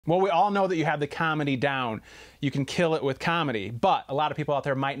Well, we all know that you have the comedy down. You can kill it with comedy, but a lot of people out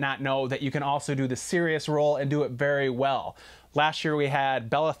there might not know that you can also do the serious role and do it very well. Last year we had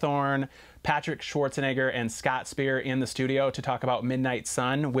Bella Thorne, Patrick Schwarzenegger, and Scott Spear in the studio to talk about Midnight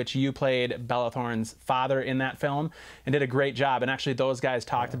Sun, which you played Bella Thorne's father in that film and did a great job. And actually those guys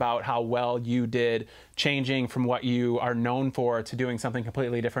talked about how well you did changing from what you are known for to doing something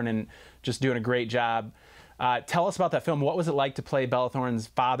completely different and just doing a great job. Tell us about that film. What was it like to play Bella Thorne's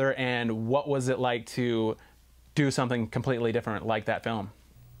father, and what was it like to do something completely different like that film?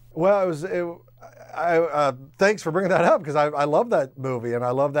 Well, thanks for bringing that up, because I love that movie and I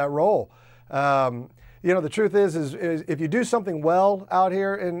love that role. You know, the truth is if you do something well out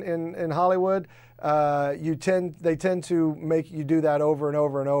here in Hollywood, they tend to make you do that over and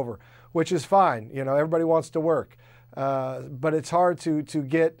over and over, which is fine. You know, everybody wants to work, but it's hard to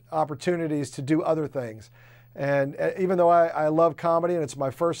get opportunities to do other things. And even though I love comedy and it's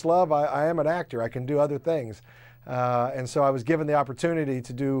my first love, I am an actor. I can do other things. And so I was given the opportunity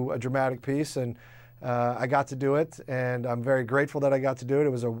to do a dramatic piece, and I got to do it, and I'm very grateful that I got to do it. It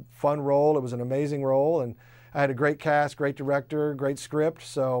was a fun role. It was an amazing role, and I had a great cast, great director, great script.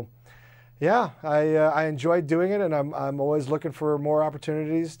 So yeah, I enjoyed doing it, and I'm always looking for more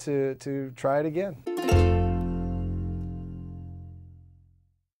opportunities to try it again.